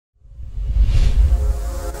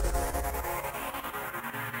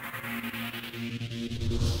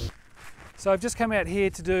So I've just come out here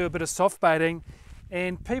to do a bit of soft baiting,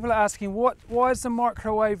 and people are asking, why is the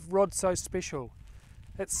microwave rod so special?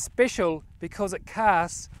 It's special because it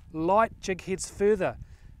casts light jig heads further.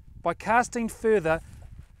 By casting further,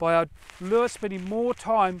 by our lure spending more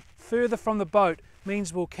time further from the boat,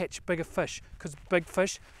 means we'll catch bigger fish, because big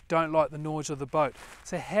fish don't like the noise of the boat.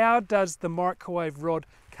 So how does the microwave rod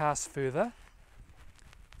cast further?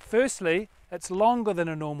 Firstly, it's longer than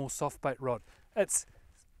a normal soft bait rod. It's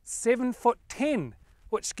 7'10",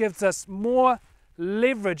 which gives us more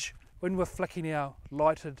leverage when we're flicking our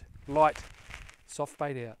light soft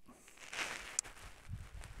bait out.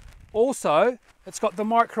 Also, it's got the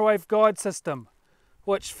microwave guide system,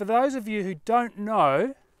 which for those of you who don't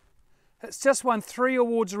know, it's just won 3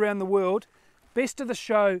 awards around the world. Best of the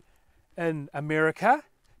show in America,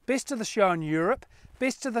 best of the show in Europe,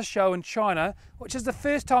 best of the show in China, which is the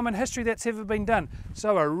first time in history that's ever been done.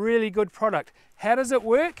 So a really good product. How does it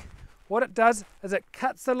work? What it does is it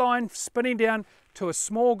cuts the line spinning down to a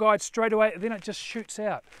small guide straight away, and then it just shoots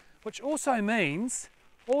out. Which also means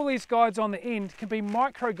all these guides on the end can be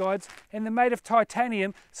micro guides, and they're made of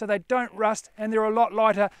titanium so they don't rust, and they're a lot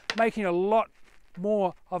lighter, making a lot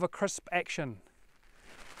more of a crisp action.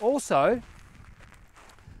 Also,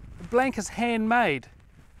 the blank is handmade.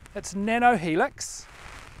 It's nano helix.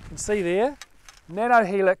 You can see there, nano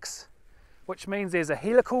helix, which means there's a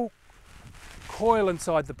helical coil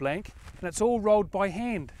inside the blank, and it's all rolled by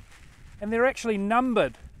hand. And they're actually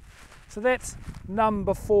numbered. So that's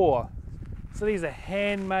number 4. So these are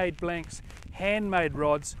handmade blanks, handmade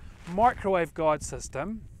rods, microwave guide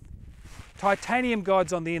system, titanium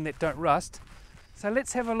guides on the end that don't rust. So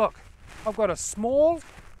let's have a look. I've got a small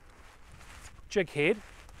jig head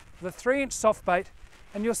with a 3-inch soft bait,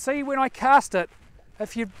 and you'll see when I cast it,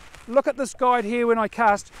 if you look at this guide here when I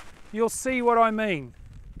cast, you'll see what I mean.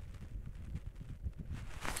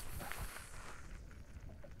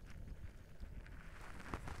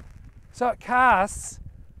 So it casts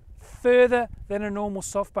further than a normal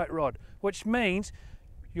soft bait rod, which means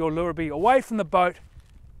your lure will be away from the boat,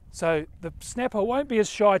 so the snapper won't be as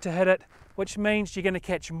shy to hit it, which means you're going to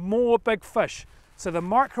catch more big fish. So the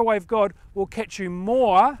microwave guide will catch you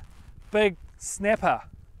more big snapper.